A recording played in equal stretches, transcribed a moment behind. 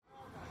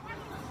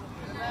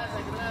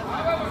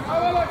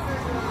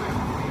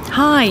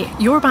Hi,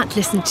 you're about to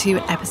listen to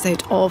an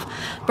episode of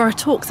Borough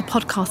Talks, a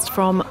podcast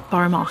from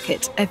Borough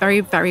Market. A very,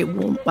 very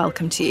warm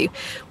welcome to you.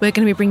 We're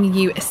going to be bringing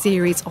you a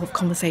series of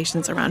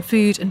conversations around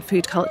food and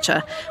food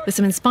culture with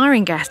some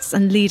inspiring guests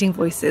and leading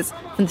voices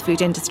from the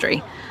food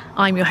industry.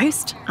 I'm your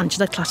host,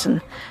 Angela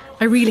Clutton.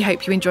 I really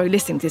hope you enjoy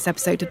listening to this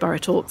episode of Borough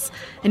Talks,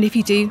 and if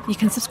you do, you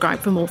can subscribe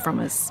for more from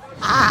us.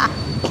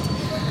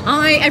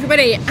 Hi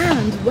everybody,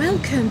 and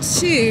welcome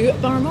to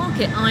Borough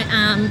Market. I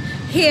am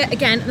here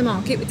again at the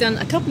market. We've done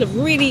a couple of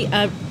really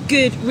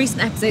good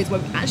recent episodes where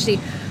we've actually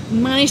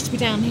managed to be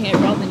down here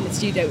rather than in the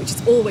studio, which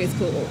is always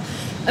cool.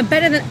 And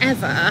better than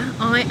ever,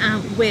 I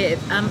am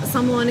with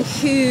someone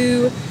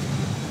who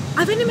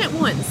I've only met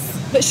once,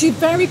 but she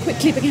very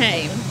quickly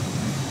became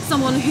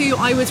someone who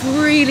I was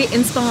really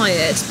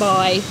inspired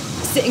by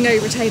sitting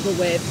over a table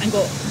with and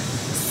got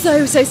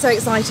so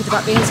excited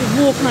about being able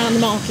to walk around the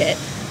market.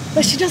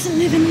 But she doesn't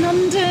live in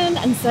London,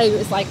 and so it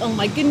was like, oh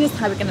my goodness,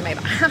 how are we going to make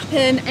that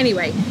happen?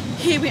 Anyway,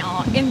 here we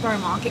are in Borough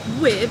Market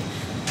with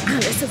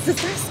Alice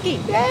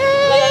Zaslavsky.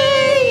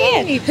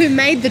 Yay! Who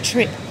made the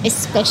trip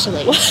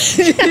especially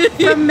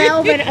from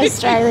Melbourne,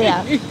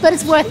 Australia. But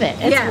it's worth it.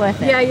 It's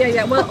worth it.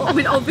 Yeah. Well, I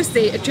mean,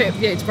 obviously a trip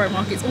to Borough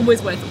Market is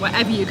always worth it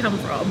wherever you come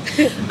from.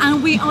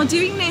 And we are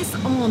doing this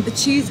on the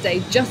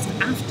Tuesday just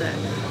after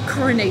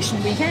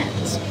Coronation Weekend,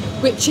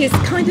 which is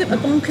kind of a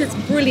bonkers,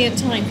 brilliant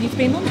time for you to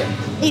be in London.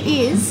 It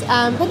is,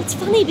 but it's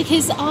funny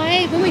because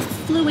when we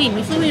flew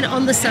in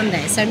on the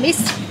Sunday, so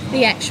missed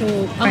the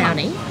actual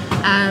crowning.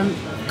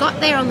 Got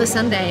there on the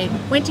Sunday,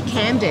 went to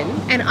Camden,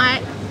 and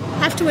I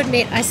have to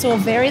admit I saw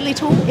very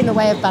little in the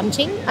way of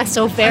bunting. I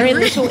saw very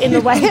little in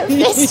the way of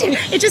festive.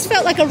 It just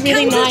felt like a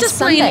really nice just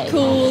Sunday.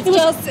 Cool.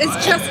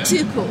 It's just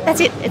too cool.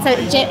 That's it.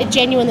 It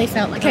genuinely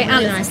felt like a really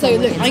Alice, nice so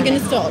Sunday. look, I'm going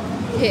to stop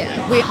here.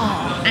 We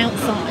are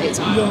outside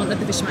one of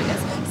the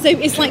fishmongers. So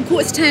it's like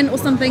 10:15 or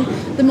something.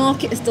 The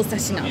market is still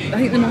setting up. I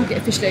think the market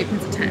officially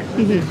opens at 10.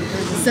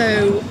 Mm-hmm.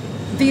 So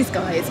these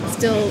guys are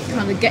still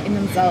kind of getting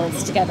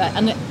themselves together,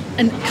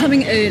 and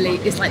coming early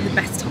is like the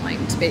best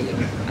time to be at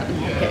the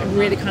market and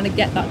really kind of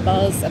get that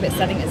buzz of it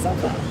setting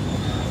itself up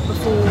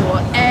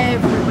before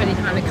everybody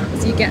kind of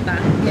comes. You get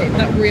that,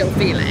 that real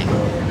feeling.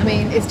 I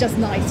mean, it's just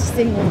nice to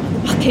see all the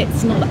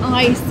buckets and all the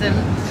ice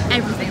and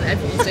everything that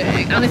everyone's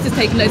doing. Alice is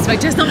taking notes,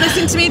 just not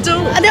listening to me at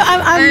all. No,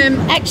 I'm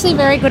actually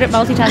very good at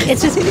multitasking.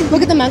 It's just,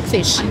 look at the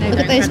monkfish. I know, look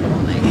at those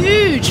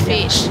huge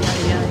fish.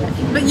 Yeah.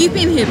 But you've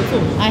been here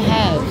before. I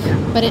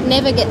have, but it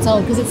never gets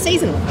old because it's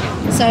seasonal.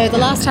 So the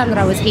last time that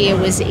I was here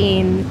was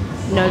in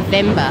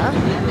November,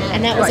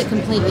 and that was a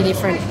completely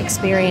different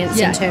experience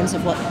in terms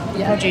of what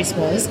produce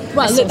was.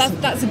 Well, look,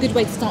 that's a good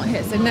way to start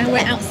here. So now we're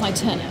outside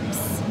turnips.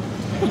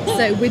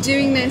 So we're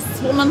doing this,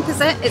 what month is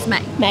it? It's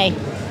May. May.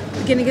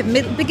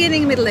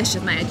 Beginning, middle-ish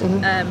of May.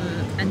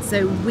 Mm-hmm. And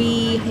so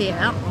we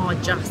here are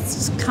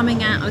just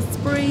coming out of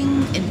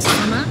spring into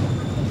summer.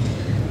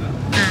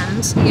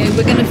 And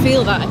we're going to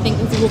feel that, I think,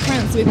 as we walk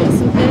around. So we've got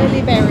some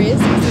early berries,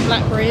 got some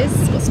blackberries,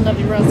 got some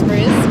lovely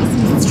raspberries, got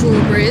some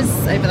strawberries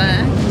over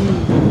there.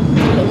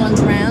 A little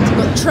wander around.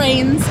 We've got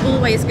trains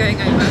always going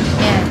over.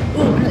 Yeah.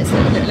 Oh,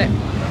 look.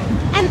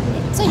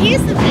 And so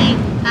here's the thing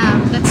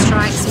that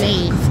strikes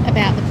me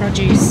about the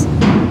produce.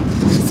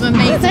 Some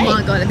amazing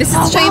wild garlic. This is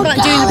a shame about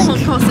doing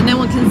a podcast that no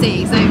one can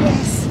see. So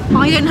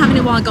I don't have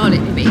any wild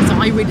garlic with me, so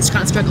I really just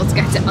kind of struggle to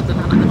get it other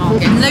than at the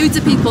market. Loads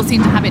of people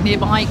seem to have it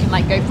nearby. You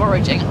can go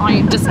foraging.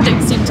 I just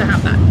don't seem to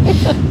have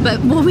that.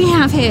 But what we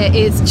have here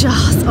is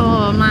just,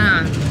 oh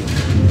man,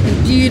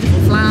 beautiful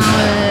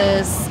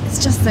flowers. It's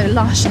just so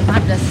lush and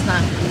fabulous, isn't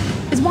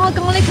it? Is wild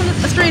garlic an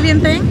Australian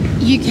thing?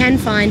 You can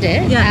find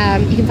it. Yeah.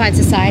 You can find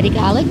society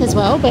garlic as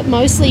well, but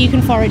mostly you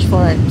can forage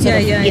for it.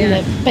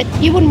 But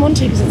you wouldn't want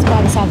to because it's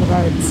by the side of the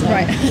road. So.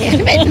 Right.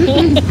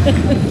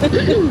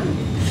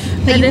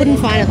 But you wouldn't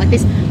find it like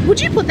this.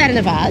 Would you put that in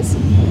a vase?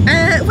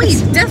 Well, you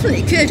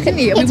definitely could, couldn't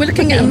you? We're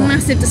looking at a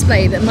massive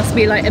display that must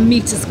be like a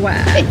metre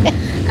square.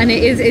 And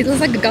it looks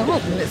like a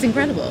garden. It's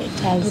incredible. It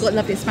does. We've got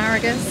lovely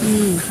asparagus.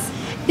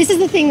 This is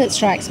the thing that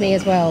strikes me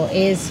as well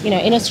is,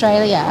 in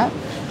Australia,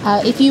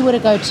 if you were to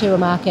go to a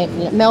market,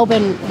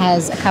 Melbourne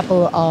has a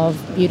couple of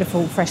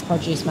beautiful fresh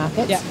produce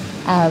markets,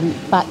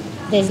 but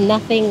there's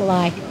nothing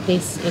like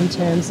this in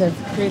terms of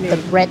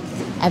the breadth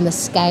and the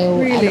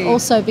scale, and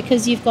also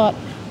because you've got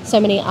so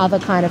many other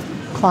kind of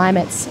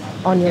climates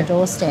on your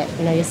doorstep.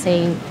 You're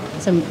seeing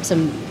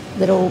some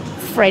little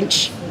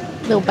French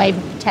little baby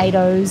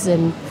potatoes,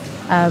 and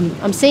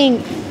I'm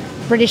seeing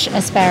British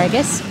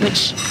asparagus,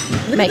 which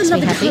makes me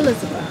happy.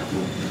 Colours of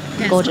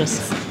that.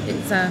 Gorgeous.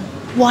 It's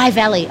Wye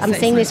Valley. I'm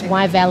seeing this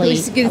Wye Valley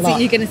a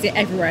lot. You're going to see it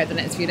everywhere the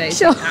next few days.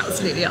 Sure.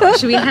 Absolutely are.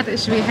 Should we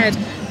head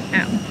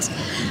out?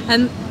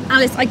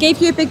 Alice, I gave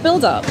you a big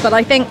build-up, but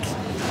I think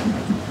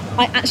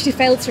I actually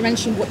failed to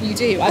mention what you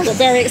do. I got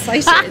very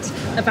excited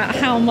about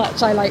how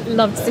much I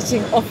loved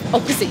sitting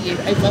opposite you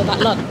over that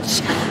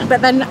lunch,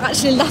 but then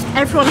actually left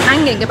everyone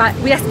hanging about,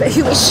 yes, but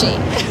who is she?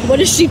 What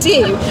does she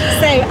do?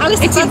 So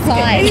Alice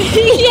implied.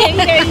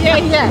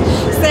 yeah.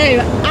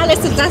 So Alice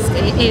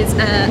Zaslavsky is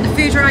a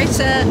food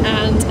writer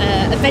and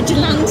a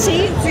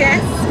vegelante,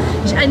 yes.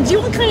 And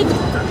you're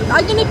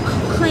I'm going to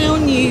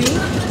crown you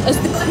as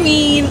the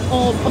queen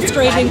of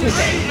Australian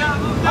cooking.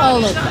 Oh,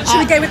 look. Should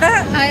we go with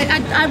that?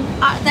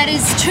 That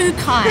is too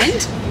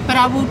kind, but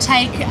I will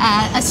take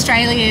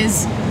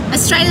Australia's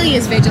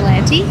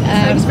vegelante.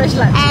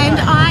 Vegelante, and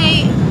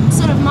right.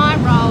 My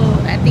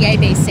role at the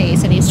ABC,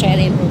 so the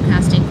Australian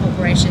Broadcasting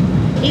Corporation,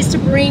 is to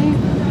bring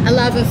a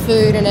love of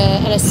food and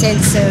a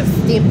sense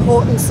of the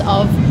importance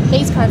of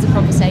these kinds of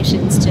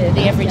conversations to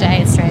the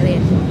everyday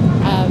Australian.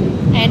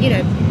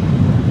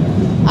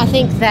 I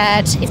think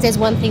that if there's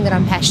one thing that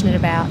I'm passionate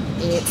about,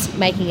 it's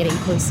making it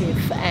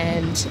inclusive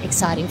and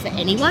exciting for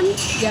anyone.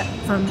 Yeah.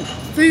 From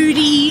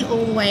foodie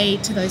all the way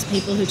to those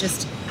people who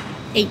just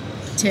eat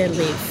to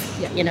live.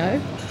 Yeah.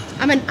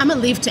 I'm a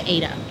live to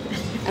eater.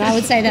 And I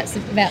would say that's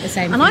about the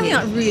same. And I think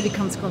that really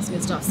comes across in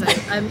your stuff. So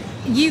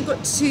you've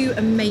got 2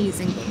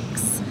 amazing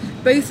books,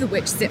 both of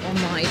which sit on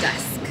my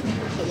desk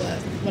at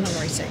work when I'm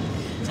writing,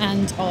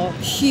 and are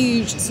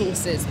huge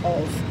sources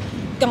of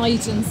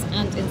guidance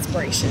and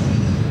inspiration.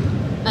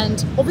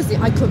 And obviously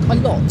I cook a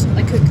lot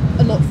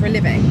for a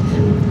living,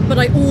 but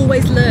I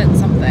always learn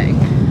something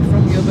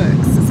from your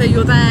books. So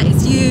you're there,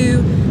 it's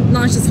you,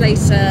 Nigel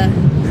Slater,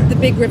 the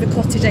Big River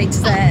Cottage A to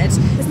Z.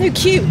 There's no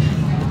queue.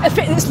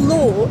 It's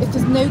law, if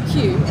there's no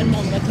queue in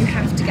Monmouth, you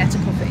have to get a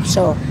coffee.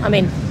 Sure. I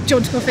mean, do you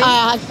want a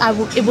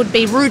coffee? It would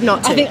be rude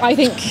not to. I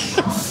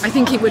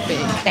think it would be.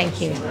 Thank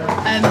you.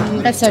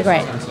 That's so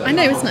great. I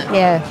know, isn't it?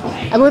 Yeah.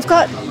 And we've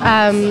got...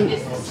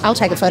 I'll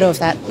take a photo of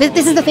that.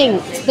 This is the thing.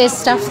 There's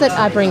stuff that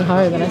I bring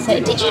home and I say,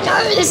 did you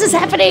know this is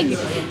happening?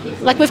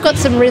 We've got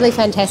some really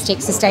fantastic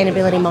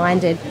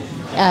sustainability-minded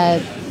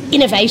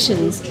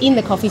innovations in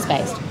the coffee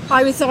space.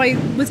 I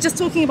was just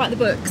talking about the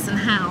books and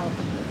how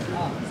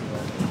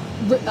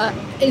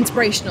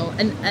inspirational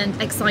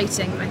and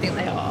exciting I think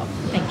they are.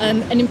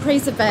 And In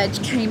Praise of Veg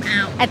came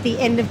out at the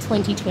end of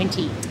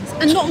 2020.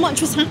 And not much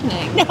was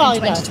happening in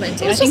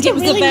 2020. I think it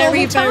was really a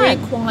very, very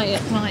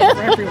quiet time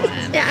for everyone.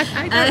 Yeah,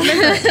 I don't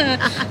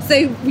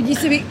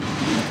remember.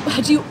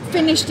 Had you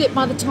finished it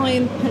by the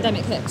time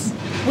pandemic hit?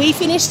 We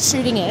finished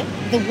shooting it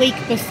the week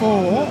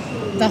before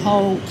the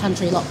whole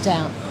country locked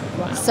down.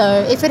 Right.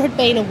 So if it had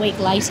been a week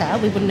later,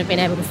 we wouldn't have been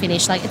able to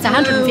finish. It's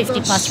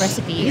 150 plus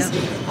recipes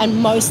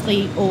and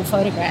mostly all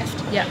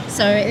photographed. Yeah.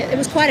 So it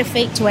was quite a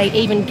feat to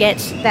even get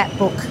that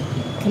book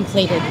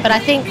completed. But I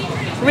think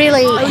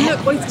really... Oh,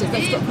 look, oysters.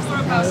 Let's go.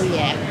 Oh,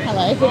 yeah.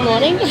 Hello, good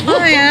morning.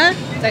 Hiya.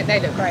 They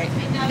look great.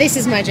 This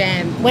is my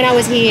jam. When I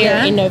was here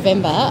in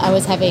November, I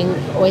was having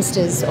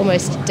oysters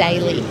almost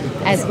daily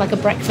as a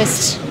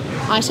breakfast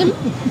item.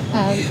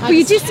 Well,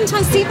 you do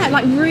sometimes see that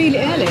really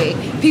early.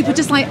 People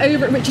just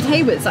over at Richard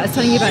Hayward's that I was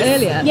telling you about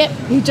earlier. Yep.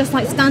 Who just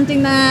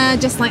standing there,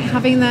 just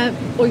having their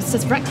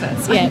oysters for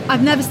breakfast. Yeah.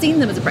 I've never seen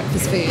them as a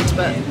breakfast food,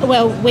 but...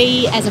 Well,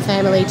 we as a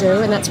family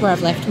do, and that's where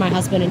I've left my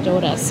husband and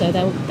daughter, so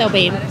they'll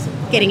be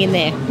getting in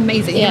there.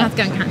 Amazing. Yeah. You have to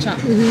go and catch up.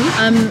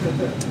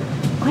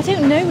 Mm-hmm. I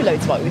don't know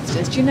loads about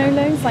oysters. Do you know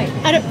loads?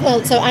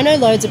 I know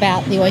loads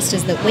about the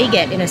oysters that we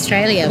get in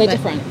Australia. They're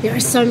different. There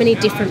are so many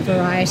different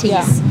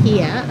varieties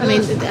here. I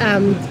mean,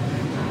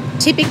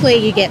 typically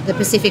you get the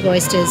Pacific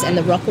oysters and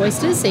the rock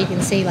oysters, so you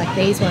can see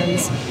these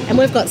ones. And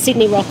we've got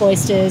Sydney rock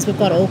oysters. We've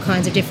got all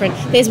kinds of different...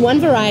 There's one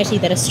variety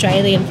that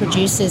Australian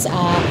producers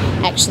are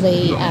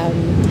actually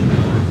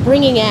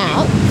bringing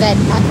out that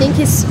I think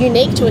is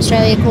unique to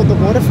Australia, called the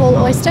waterfall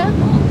oyster,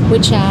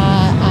 which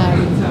are...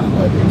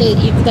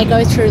 They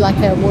go through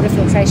a water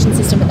filtration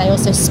system, but they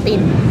also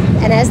spin.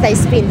 And as they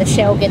spin, the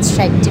shell gets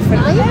shaped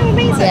differently. Oh,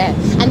 amazing. Yeah.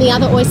 And the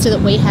other oyster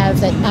that we have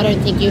that I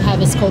don't think you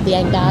have is called the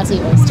Angazi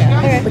oyster,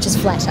 which is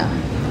flatter.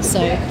 So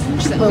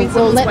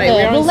we'll let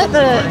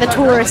the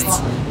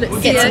tourists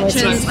get some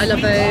oysters. I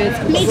love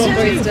those. Me too.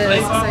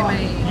 Oysters, so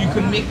many. You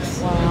can mix.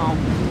 Wow.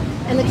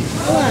 And the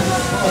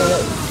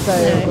So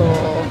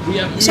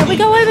cool. Shall we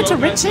go over to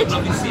Richard?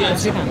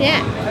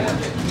 Yeah.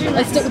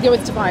 Let's stick with the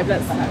oyster vibe.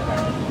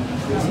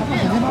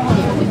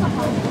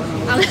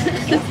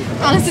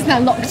 Alice is now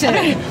locked in.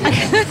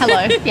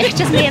 Hello. Yeah,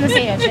 just me and the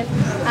sea urchin.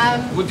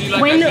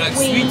 When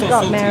we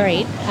got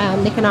married,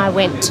 Nick and I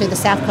went to the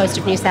south coast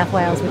of New South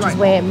Wales, which is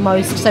where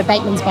so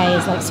Bateman's Bay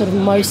is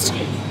most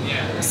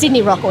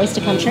Sydney rock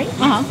oyster country.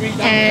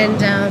 And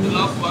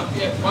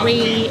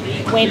we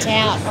went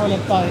out on a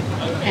boat,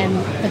 and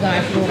the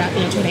guy brought up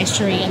to an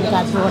estuary, and the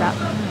guy brought up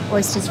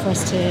oysters for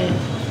us to...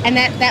 And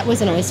that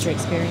was an oyster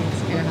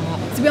experience and a half.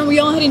 So we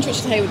are heading to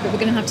Richard Hayward, but we're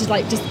going to have to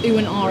just ooh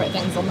and ah at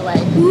things on the way.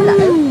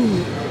 Hello.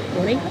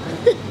 Morning.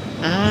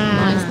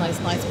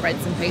 Nice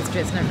breads and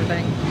pastries and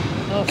everything.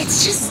 Oh.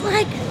 It's just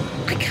I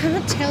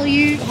can't tell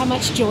you how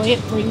much joy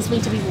it brings me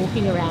to be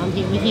walking around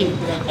here with you.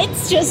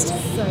 It's just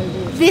so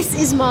good. This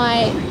is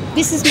my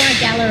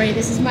gallery.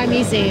 This is my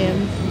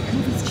museum.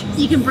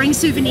 You can bring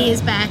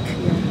souvenirs back.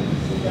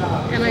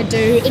 And And I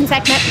do, in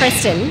fact, Matt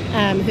Preston,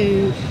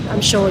 who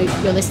I'm sure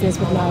your listeners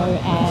would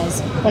know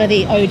as one of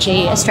the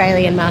OG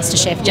Australian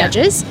MasterChef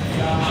judges.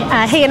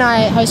 He and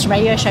I host a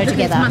radio show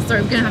together.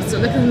 We're going to have to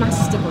look at the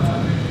master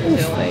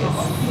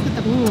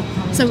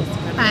So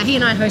he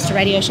and I host a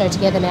radio show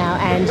together now,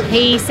 and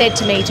he said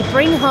to me to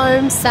bring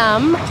home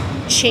some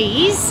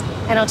cheese,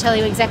 and I'll tell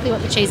you exactly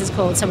what the cheese is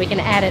called so we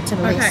can add it to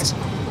the list.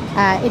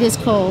 It is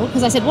called,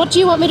 because I said, what do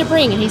you want me to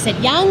bring? And he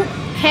said, young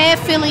hair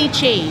Philly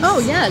cheese. Oh,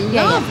 yeah,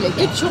 lovely. Yeah.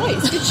 Good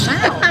choice. Good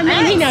shout. I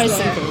mean, he knows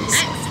some things.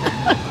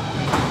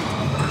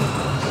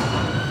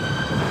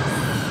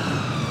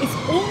 It's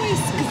always,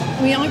 because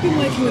I've been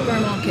working with Borough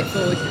Market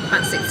for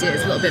about 6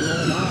 years, a little bit more,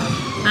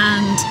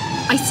 and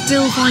I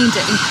still find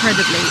it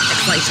incredibly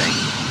exciting.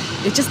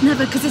 It just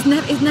never, because it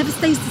never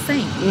stays the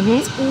same.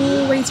 It's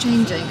always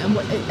changing, and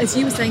as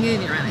you were saying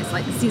earlier, Alice,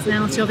 like the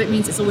seasonality of it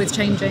means it's always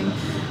changing.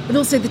 But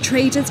also the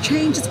traders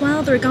change as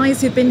well. There are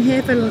guys who've been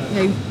here for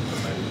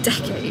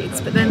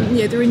decades, but then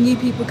there are new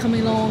people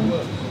coming along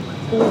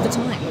all the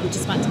time. We're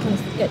just about to kind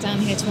of get down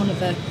here to one of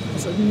the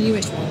sort of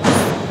newish ones.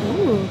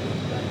 Ooh,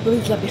 all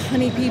these lovely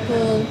honey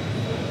people.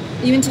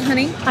 Are you into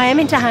honey? I am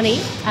into honey,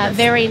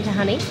 very into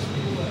honey.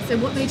 So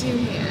what they do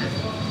here,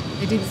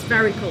 they do this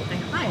very cool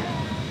thing,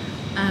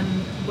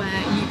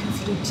 where you can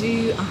sort of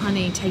do a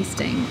honey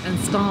tasting and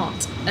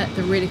start at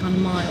the really kind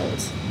of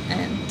mild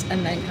end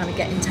and then kind of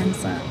get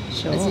intenser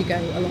as you go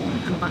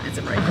along, and that is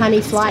a very honey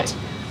flight.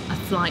 A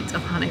flight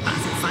of honey,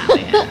 that's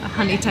exactly it. A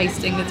honey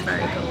tasting is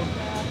very cool.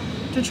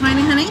 Do you try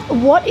any honey?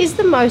 What is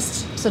the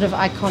most sort of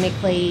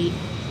iconically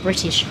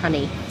British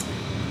honey?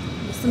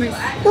 What's the most...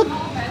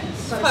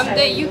 From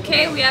the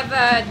UK, we have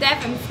a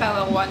Devon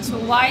flower one, so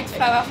white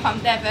flower from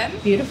Devon.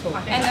 Beautiful.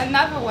 And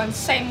another one,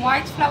 same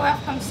white flower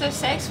from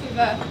Sussex with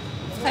a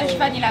fresh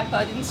vanilla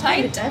pod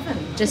inside. Devon.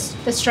 Just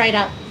the straight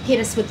up, hit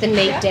us with the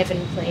neat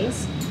Devon,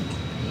 please.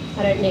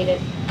 I don't need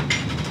it.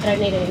 I don't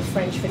need any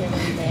French vanilla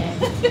in there,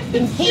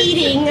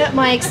 impeding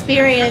my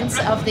experience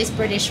of this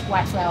British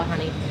white flower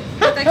honey.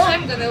 But actually,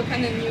 I'm going to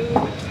open a new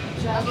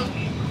jar.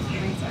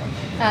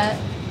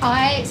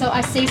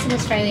 I see some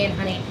Australian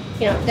honey.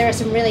 There are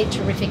some really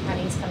terrific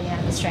honeys coming out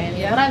of Australia.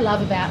 Yeah. What I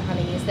love about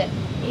honey is that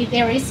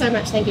there is so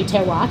much,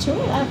 terroir to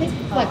it. I think,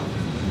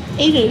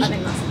 eat it. I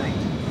think that's the thing.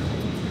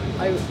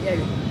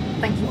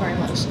 Thank you very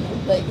much.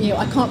 But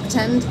I can't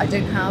pretend I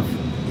don't have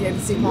the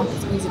supermarket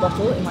squeezy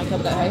bottle in my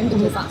cupboard at home,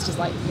 because that's just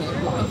like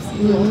life.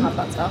 You all have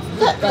that stuff.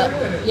 But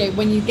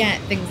when you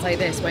get things like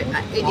this, where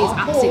it is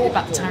absolutely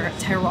about the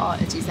terroir,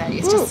 as you say,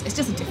 it's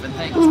just a different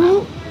thing as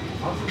well.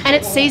 And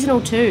it's seasonal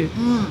too.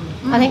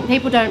 I think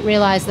people don't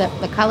realise that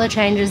the colour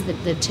changes,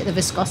 the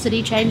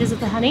viscosity changes of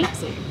the honey.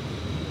 Absolutely.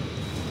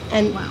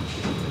 And wow.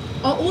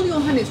 Are all your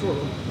honeys raw?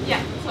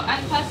 Yeah, so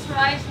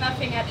unpasteurised,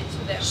 nothing added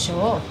to them.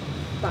 Sure.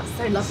 That's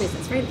so lovely.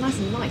 It's very nice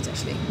and light,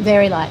 actually.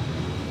 Very light.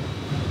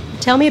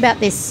 Tell me about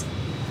this.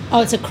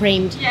 Oh, it's a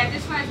creamed. Yeah,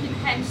 this one has been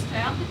hand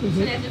stirred, so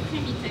there's a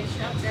creamy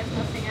texture, but there's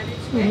nothing added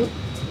to it.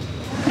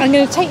 I'm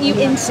going to take you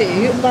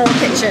into Borough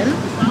Kitchen,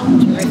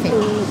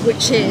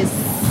 which is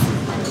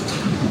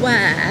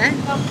where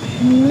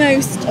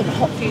most of the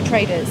hot food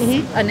traders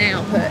are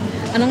now put.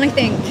 And I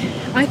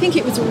think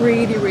it was a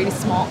really, really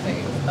smart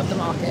move of the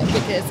market,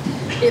 because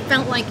it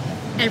felt like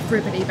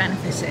everybody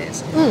benefited.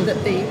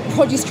 That the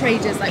produce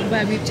traders, like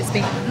where we've just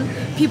been,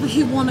 people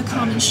who want to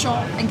come and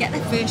shop and get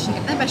their fish and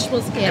get their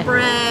vegetables and get their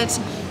bread,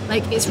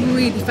 like it's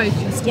really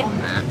focused on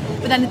that.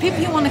 But then the people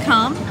who want to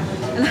come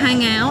and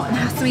hang out and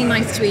have something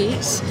nice to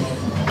eat,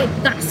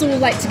 that's all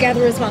like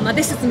together as well. Now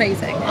this is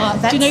amazing.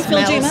 Do you know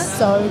Phil Juma?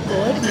 So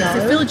good. No.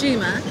 So Phil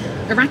Juma,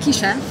 Iraqi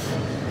chef,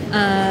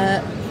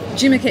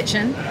 Juma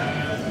Kitchen.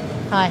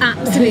 Hi.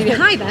 Absolutely.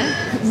 Hi there.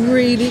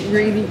 Really,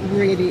 really,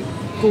 really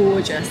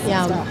gorgeous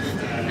stuff.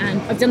 And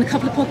I've done a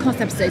couple of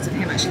podcast episodes with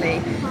him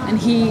actually, and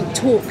he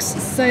talks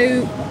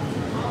so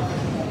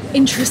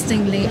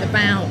interestingly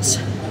about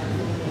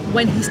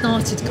when he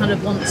started to kind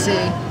of want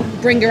to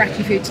bring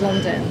Iraqi food to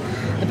London,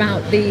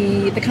 about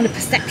the kind of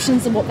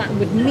perceptions of what that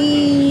would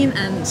mean,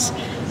 and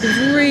it was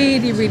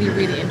really, really,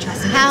 really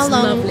interesting. How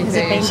long has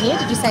it been here?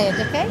 Did you say a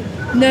decade?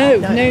 No.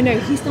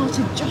 He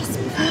started just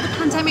before the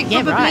pandemic,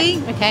 probably.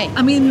 Right. Okay.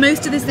 I mean,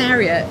 most of this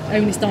area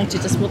only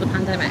started just before the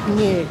pandemic.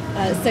 New.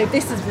 So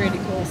this is really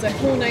cool. So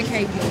horn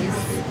okay, please.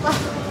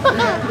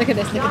 Look at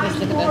this.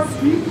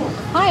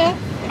 Hiya.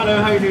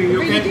 Hello, how are you doing? You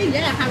Really okay? good,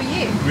 yeah. How are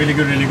you? Really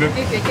good, really good.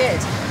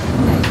 Good.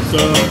 So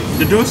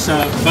the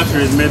dosa batter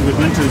is made with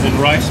lentils and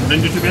rice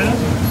blended together.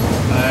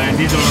 And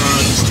these are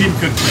steam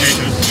cooked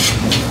potatoes.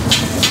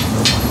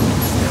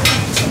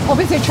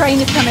 Obviously, a train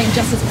is coming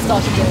just as we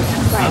started doing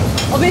it. Right.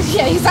 Obviously,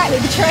 yeah, exactly,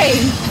 the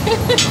train.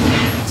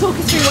 Talk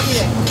us through what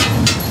you're doing.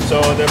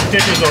 So the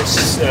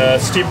potatoes are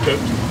steam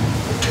cooked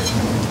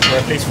for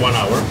at least 1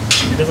 hour.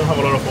 It doesn't have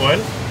a lot of oil.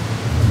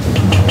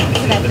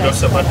 The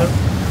dosa batter.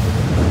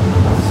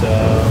 So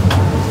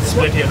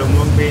split yellow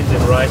mung beans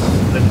and rice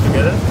blended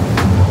together.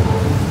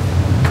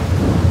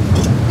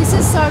 This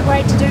is so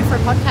great to do for a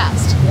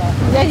podcast.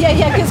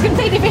 Yeah, because it's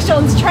completely visual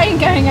and it's train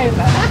going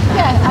over.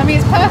 Yeah, I mean,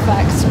 it's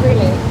perfect,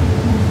 really.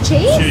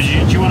 Cheese? So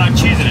do you want to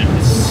cheese in it?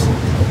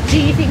 Do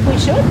you think we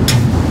should?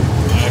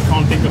 I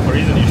can't think of a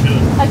reason you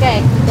shouldn't.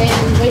 Okay, then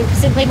we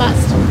simply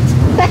must.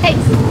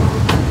 Thanks.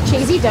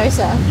 Cheesy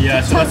dosa.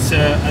 Yeah, so that's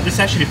this is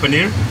actually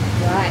paneer.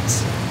 Right.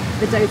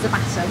 The dosa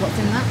batter, what's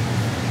in that?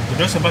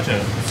 The dosa butter.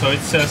 So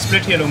it's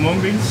split yellow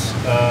mung beans,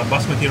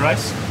 basmati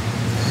rice,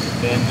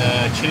 then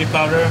chili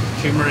powder,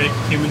 turmeric,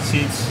 cumin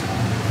seeds,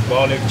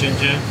 garlic,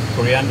 ginger,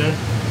 coriander,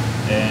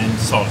 and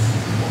salt.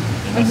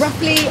 And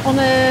roughly on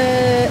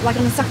a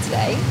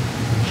Saturday,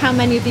 how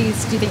many of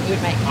these do you think you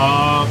would make?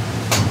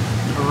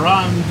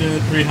 Around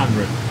 300.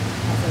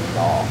 That's a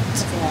lot.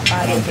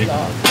 That is a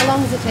lot. How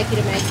long does it take you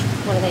to make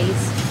one of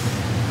these?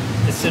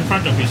 It's in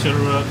front of you, so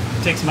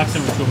it takes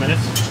maximum 2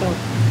 minutes. Sure.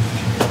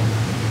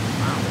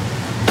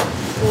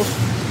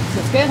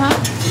 Looks good, huh?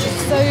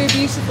 It's so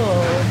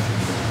beautiful.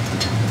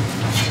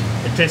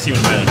 It tastes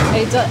even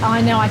better.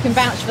 I know, I can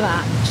vouch for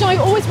that. So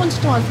I've always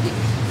wanted to ask you,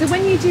 so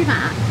when you do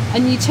that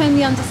and you turn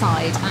the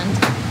underside,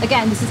 and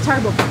again, this is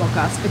terrible for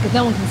podcast because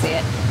no one can see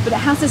it, but it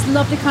has this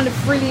lovely kind of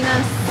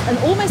frilliness and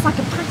almost like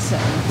a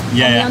pattern on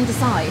the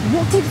underside.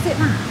 What gives it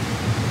that?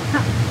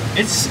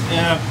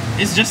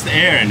 It's just the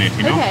air in it,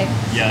 you know? Okay.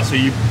 Yeah, so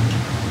you...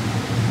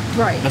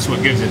 Right. That's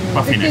what gives it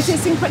puffiness.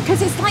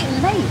 Because it's like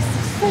lace.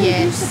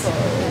 It's so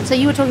beautiful. So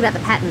you were talking about the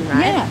pattern,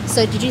 right? Yeah.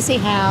 So did you see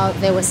how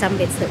there were some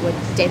bits that were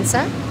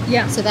denser?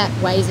 Yeah. So that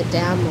weighs it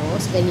down more,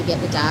 so then you get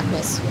the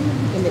darkness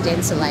in the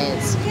denser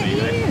layers.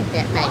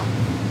 Yeah, mate.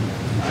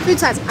 Food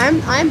science.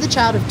 I'm the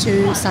child of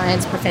 2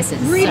 science professors.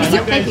 Really?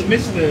 So you guys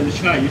missed the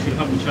chai. You should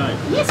have the chai.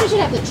 Yes, we should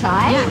have the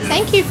chai. Yes.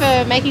 Thank you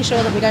for making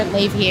sure that we don't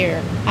leave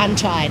here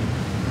unchied.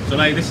 So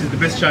like this is the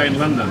best chai in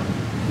London.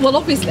 Well,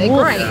 obviously,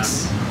 Ooh. great.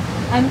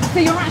 So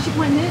you're actually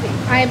quite nerdy.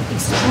 I am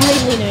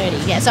extremely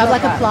nerdy. Yeah, so I've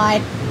like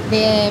applied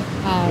their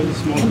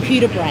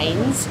computer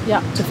brains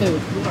to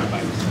food.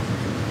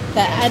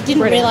 That I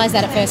didn't realise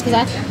that at first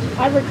because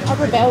I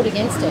rebelled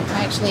against it.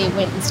 I actually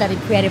went and studied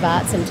creative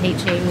arts and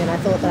teaching, and I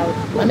thought that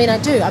I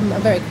do. I'm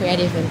very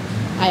creative, and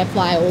I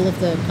apply all of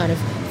the kind of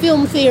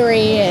film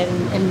theory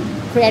and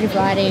creative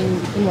writing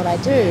in what I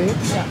do.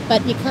 Yeah.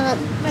 But you can't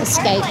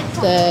escape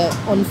the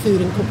on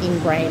food and cooking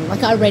brain.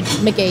 Like I read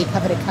McGee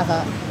cover to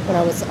cover when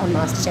I was on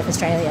MasterChef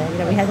Australia. You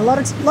know, we had a lot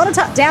of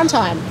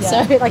downtime,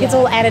 so it's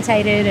all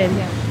annotated, and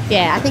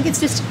I think it's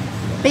just.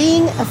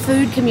 Being a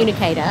food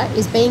communicator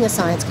is being a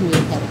science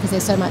communicator because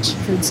there's so much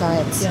food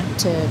science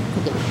to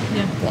cooking.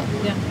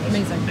 Yeah,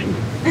 amazing.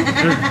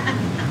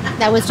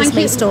 That was just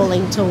me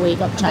stalling till we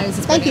got chai.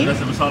 Thank you. That's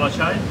the masala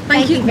chai.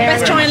 Thank you. very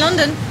Best chai much. in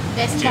London.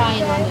 Best chai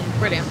in London.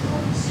 Brilliant.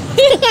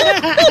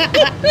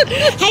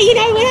 Hey, you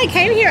know, when I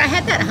came here, I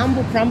had that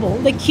humble crumble.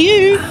 The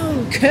queue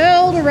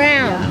curled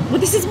around. Well,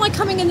 this is why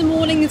coming in the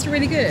morning is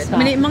really good. I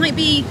mean, it might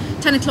be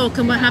 10 o'clock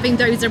and we're having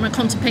dosa and we're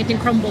contemplating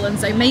crumble, and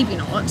so maybe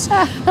not.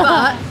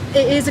 But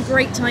it is a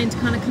great time to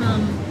kind of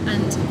come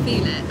and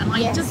feel it. And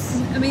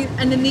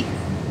and in the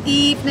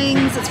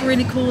evenings, it's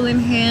really cool in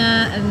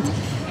here. And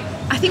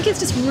I think it's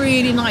just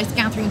really nice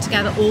gathering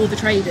together all the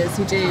traders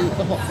who do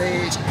the hot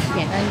food.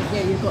 Yeah.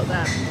 And you've got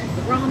the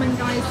ramen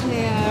guys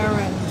here,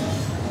 and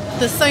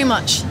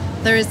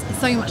there is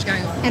so much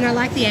going on. And I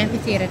like the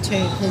amphitheatre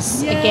too,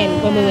 because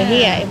again, when we were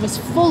here, it was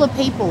full of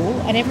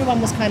people and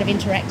everyone was kind of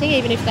interacting,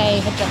 even if they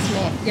had just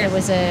met. Yeah. There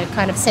was a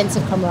kind of sense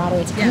of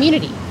camaraderie. It's a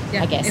community,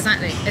 I guess.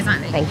 Exactly.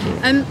 Thank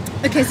you.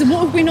 Okay, so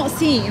what have we not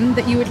seen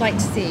that you would like to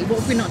see? What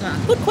have we not done?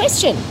 Good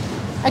question.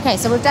 Okay,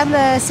 so we've done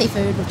the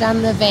seafood, we've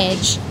done the veg,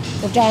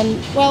 we've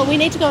done, well, we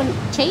need to go on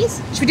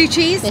cheese. Should we do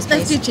cheese? Yes,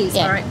 Let's please. do cheese,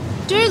 Yeah. all right.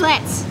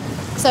 Let's.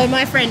 So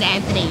my friend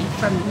Anthony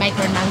from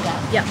Maker and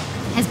Munga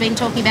has been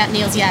talking about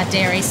Neil's Yard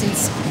Dairy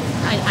since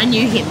I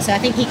knew him. So I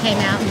think he came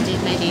out and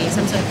did maybe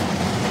some sort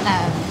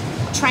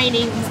of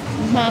training,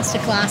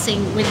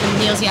 masterclassing with the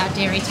Neil's Yard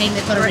Dairy team.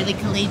 They've got a really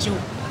collegial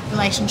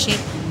relationship.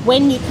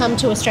 When you come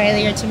to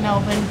Australia, to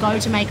Melbourne, go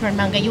to Maker and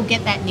Munga, you'll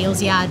get that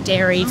Neil's Yard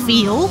Dairy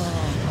feel.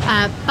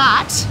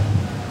 But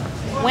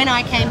when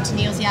I came to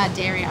Neil's Yard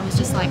Dairy, I was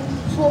just like,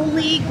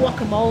 holy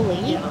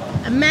guacamole.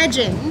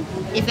 Imagine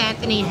if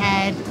Anthony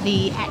had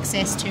the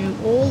access to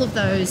all of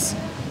those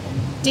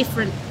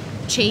different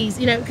cheese,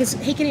 you know, because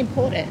he can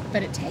import it,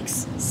 but it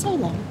takes so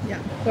long. Yeah.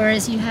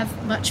 Whereas you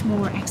have much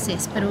more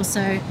access, but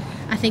also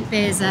I think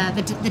there's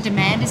the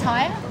demand is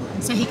higher,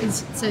 so you can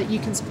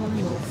supply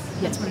more.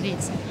 That's what it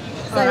is.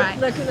 So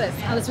look at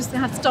this. Alice just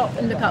had to stop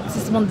and look up. This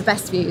is one of the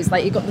best views.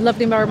 Like, you've got the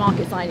lovely Borough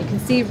Market sign. You can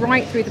see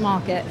right through the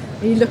market,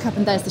 and you look up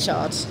and there's the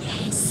Shard.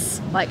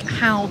 Yes. Like,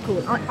 how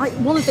cool.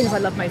 One of the things I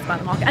love most about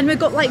the market, and we've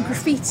got like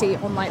graffiti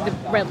on like the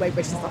railway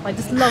bridge and stuff. I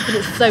just love that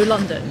it's so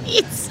London.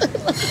 It's so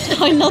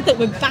London. I love that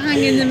we're bang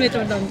in the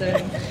middle of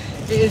London.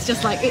 It is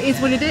just like, it is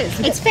what it is.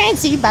 It's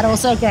fancy, but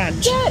also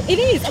grunge. Yeah, it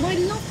is, and I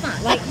love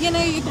that. Like, you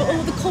know, you've got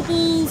all the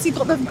cobbles, you've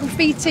got the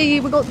graffiti,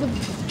 we've got the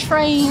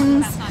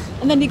trains,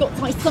 and then you've got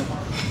like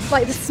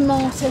the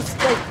smartest,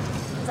 like,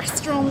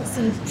 restaurants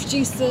and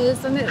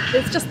producers, and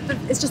it's just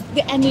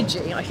the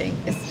energy. I think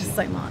it's just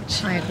so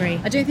much. I agree.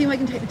 I don't think I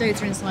can take the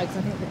dozer inside because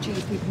I think the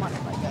cheese people might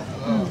like it.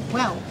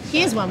 Well,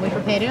 here's one we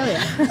prepared earlier.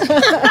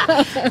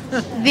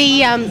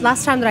 The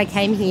last time that I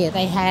came here,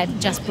 they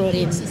had just brought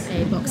in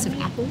a box of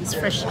apples,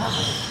 fresh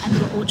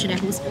little orchard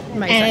apples.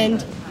 Amazing.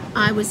 And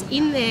I was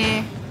in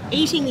there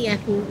eating the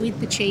apple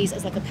with the cheese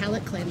as like a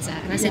palate cleanser.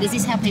 And I said, is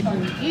this how people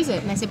use it?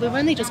 And they said, we've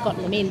only just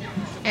gotten them in.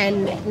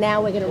 And now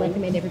we're going to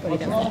recommend everybody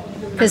does that.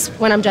 Because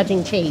when I'm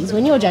judging cheese,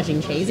 when you're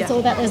judging cheese, it's all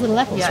about those little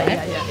apples, right?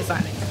 Yeah,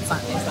 exactly.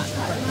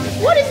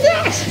 What is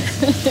that?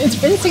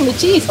 It's rinsing the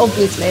cheese,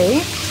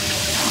 obviously.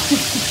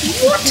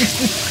 What?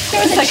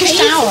 It's like a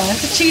shower.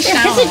 It's a cheese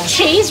shower. Is it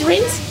cheese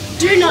rinse?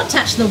 Do not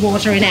touch the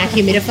water in our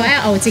humidifier.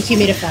 Oh, it's a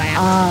humidifier.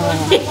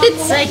 Oh.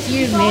 It's a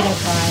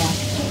humidifier.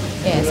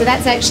 Yeah, so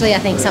that's actually, I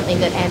think, something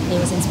that Anthony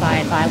was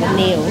inspired by with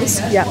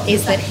Neil's,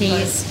 is that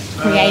he's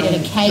created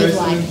a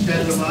cave-like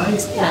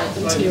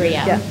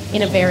interior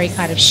in a very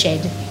kind of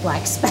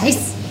shed-like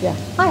space. Yeah.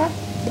 Hiya.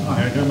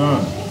 Hi, good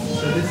on.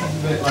 So this is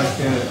a bit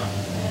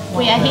like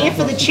We are here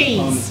for the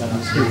cheese.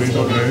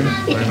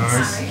 Very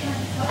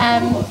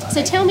nice.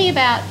 So tell me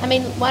about, I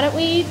mean, why don't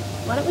we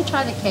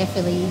try the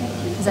carefully,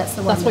 because that's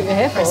the one. That's what you're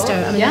here for. Presto.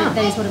 I mean, that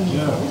is what I'm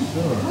here for.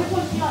 Sure.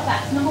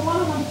 That's number 1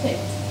 or number 2.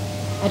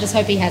 I just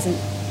hope he hasn't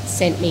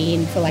sent me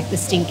in for like the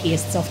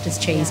stinkiest,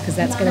 softest cheese, because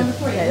that's gonna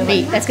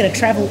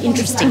travel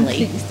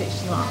interestingly.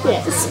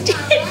 Yeah,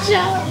 stitch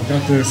up. I've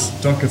got this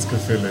Ducats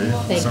Cafe,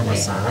 summer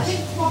set. I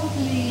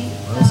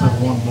also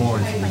have one more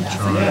if you can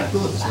try it as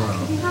well.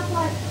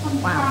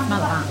 Wow,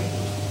 smell that.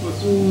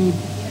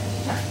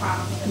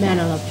 Man,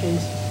 I love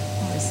cheese.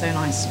 Oh, it's so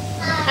nice.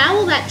 How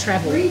will that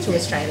travel to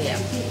Australia?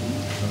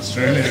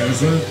 Australia,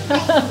 is it?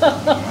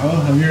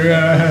 Well, have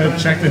you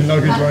checked in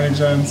luggage by any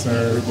chance?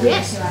 Or?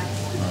 Yes.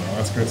 Oh,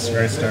 that's good. It's a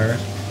great start.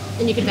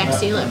 And you can back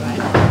seal it, right?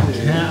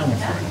 Yeah, I'm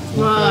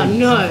afraid. Oh, It's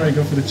no. not very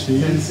good for the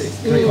cheese.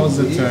 Because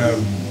it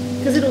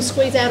Because it'll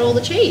squeeze out all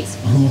the cheese.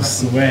 almost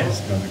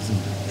sweats, because it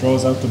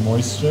draws out the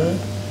moisture.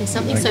 There's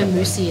something so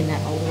moussey in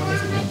that old one,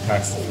 isn't there?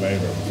 Packs the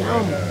flavour.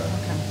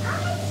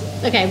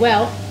 Okay,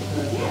 well,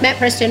 Matt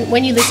Preston,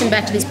 when you listen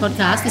back to this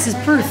podcast, this is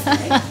proof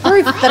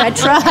that I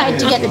tried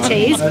to get the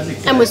cheese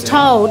and was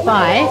told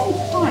by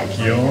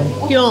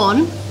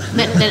Bjorn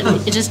that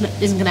it just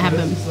isn't going to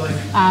happen.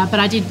 But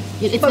I did.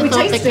 It's the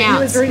thought that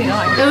counts. It was really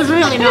nice. It was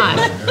really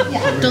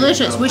nice.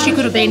 Delicious. Wish you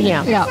could have been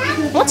here. Yeah.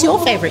 What's your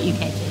favourite UK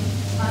tea?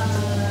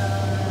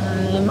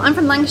 I'm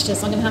from Lancashire,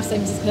 so I'm going to have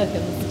same as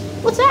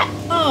Kirkham's. What's that?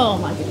 Oh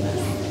my goodness.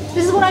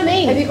 This is what I Have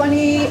mean. you got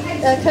any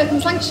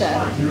Kirkham's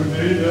Lancashire?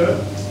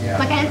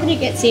 Like Anthony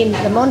gets in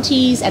the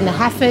Monties and the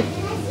Hafford,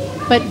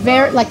 but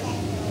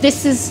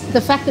this is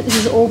the fact that this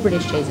is all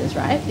British cheeses,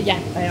 right? Yeah,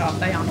 they are.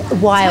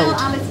 Wild.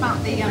 Tell Alice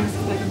about the Kirkham's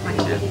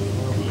Lancashire. A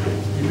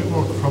bit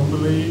more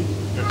crumbly, a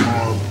bit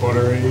more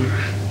buttery in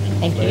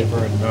Thank you.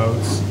 flavour and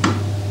notes.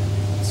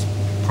 It's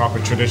proper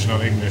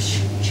traditional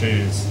English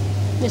cheese.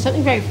 There's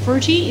something very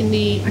fruity in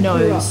the Grew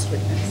nose. up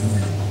with this.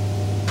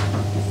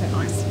 It's so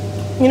nice.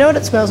 You know what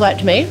it smells like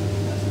to me?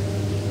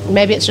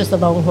 Maybe it's just a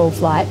long haul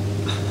flight.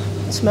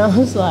 It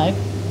smells like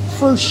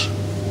fruit.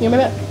 You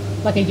remember?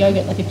 Like a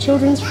yogurt, like a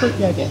children's fruit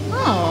yogurt.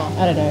 Oh.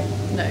 I don't know.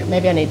 No.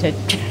 Maybe I need to.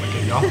 Like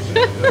a yacht.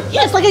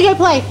 Yes, like a yo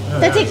play.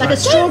 That's it, like a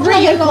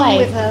strawberry yo play.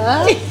 with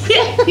her.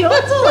 Yeah, you're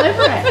all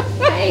over it.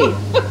 Hey.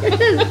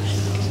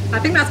 I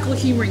think that's called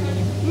humouring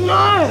you. No.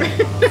 I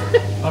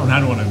haven't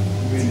had one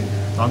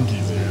in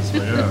donkey's years,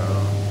 but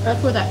yeah.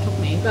 That's where that took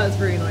me. That was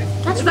really nice.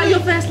 That's Is that really-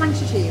 your first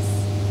Lancashire cheese?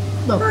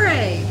 No.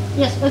 Hooray!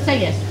 Yes, let's say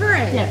yes.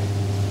 Hooray! Yeah.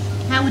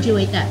 How would you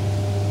eat that?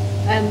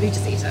 We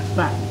just eat it.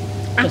 Right.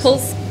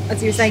 Apples,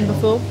 as you were saying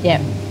before.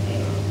 Yeah.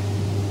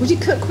 Would you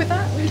cook with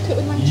that? Would you cook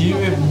with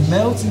Lancashire? It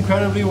melts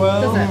incredibly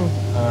well. Does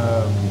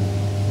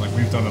it? Like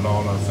we've done it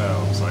all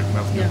ourselves, like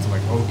melting it into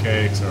like whole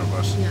cakes or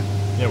but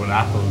yeah, with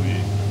apple would be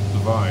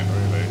divine,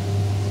 really.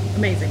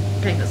 Amazing.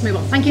 Okay, let's move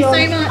on. Thank you so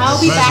much. I'll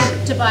be Pleasure.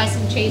 back to buy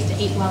some cheese to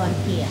eat while I'm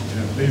here.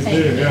 Yeah, please Thank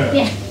do, you. yeah.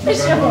 Yeah, for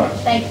sure.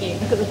 Thank you.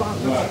 Look at the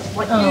buns.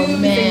 Like Oh,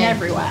 oozing man.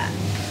 everywhere.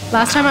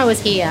 Last time I was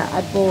here,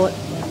 I bought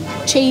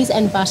cheese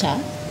and butter.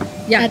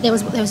 Yeah. There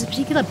was a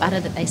particular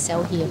butter that they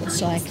sell here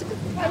that's like,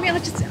 I mean, I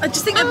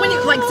just think that when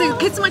you like, so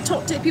kids are my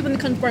top tip people in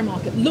the Borough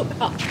Market. Look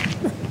up.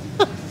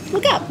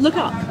 Look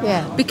up.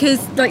 Yeah.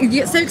 Because like you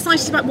get so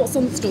excited about what's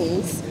on the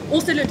stalls.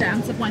 Also look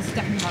down, so otherwise it's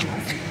definitely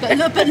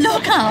runners. But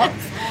look up,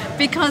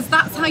 because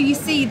that's how you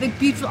see the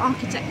beautiful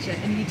architecture,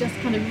 and you just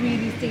kind of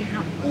really see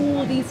how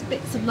all these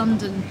bits of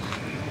London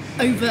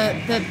over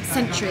the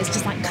centuries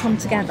just like come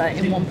together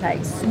in one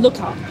place. Look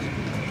up.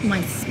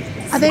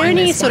 are there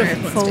any most sort of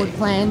inspiring forward ones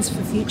plans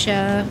for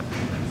future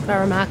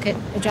Borough Market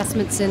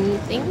adjustments and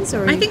things?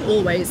 Or I think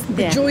always.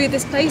 The Yeah. joy of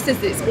this place is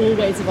it's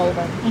always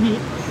evolving.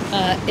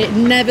 It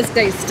never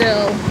stays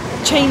still,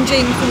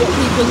 changing for what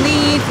people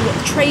need, for what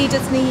the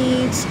traders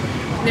need.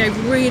 You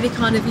know, really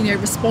kind of,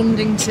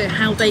 responding to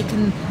how they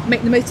can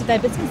make the most of their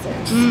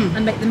businesses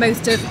and make the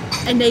most of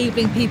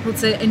enabling people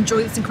to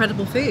enjoy this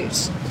incredible food.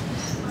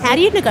 how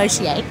do you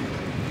negotiate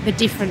the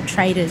different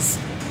traders?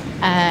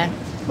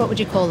 what would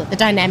you call it? The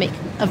dynamic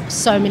of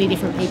so many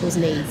different people's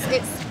needs.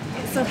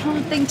 It's a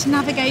hard thing to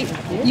navigate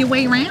your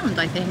way around,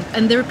 I think.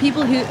 And there are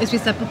people who, as we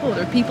said before,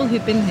 there are people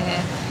who've been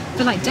here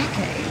for like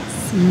decades.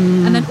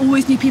 And then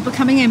always new people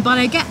coming in. But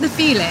I get the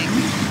feeling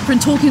from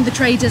talking to the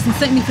traders, and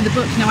certainly for the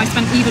book, I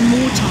spent even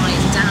more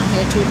time down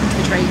here talking to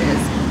the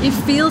traders. It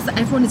feels that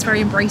everyone is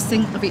very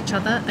embracing of each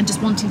other and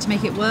just wanting to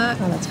make it work.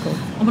 Oh, that's cool.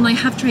 And when I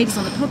have traders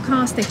on the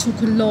podcast, they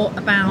talk a lot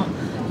about,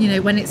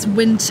 when it's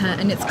winter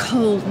and it's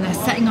cold and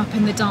they're setting up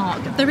in the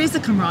dark. There is a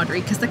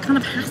camaraderie because there kind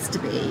of has to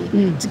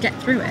be to get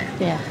through it.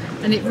 Yeah.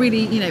 And it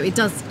really, it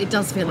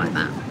does feel like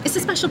that. It's a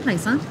special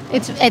place, huh?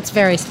 It's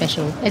very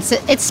special.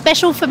 It's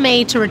special for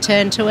me to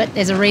return to it.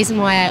 There's a reason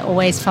why I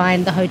always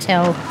find the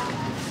hotel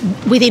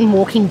within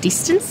walking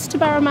distance to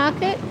Borough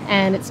Market,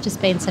 and it's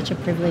just been such a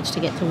privilege to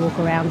get to walk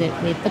around it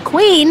with the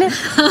Queen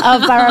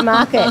of Borough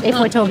Market, if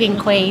we're talking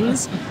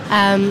Queens.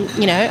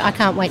 I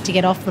can't wait to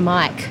get off the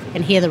mic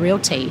and hear the real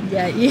tea.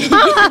 Yeah.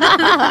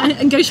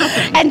 And go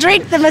shopping. And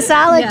drink the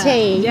masala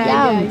tea.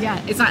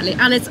 Yeah, exactly.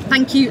 Alice,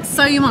 thank you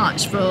so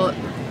much for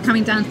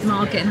coming down to the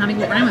market and having a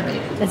walk around with me.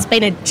 It's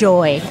been a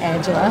joy,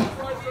 Angela.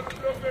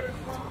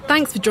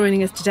 Thanks for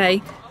joining us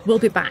today. We'll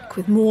be back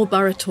with more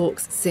Borough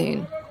Talks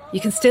soon. You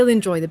can still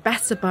enjoy the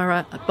best of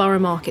Borough at Borough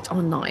Market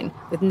online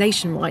with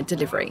nationwide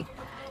delivery.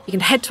 You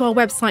can head to our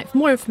website for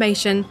more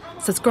information,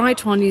 subscribe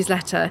to our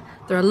newsletter.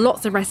 There are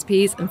lots of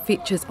recipes and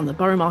features on the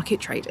Borough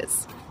Market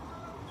traders.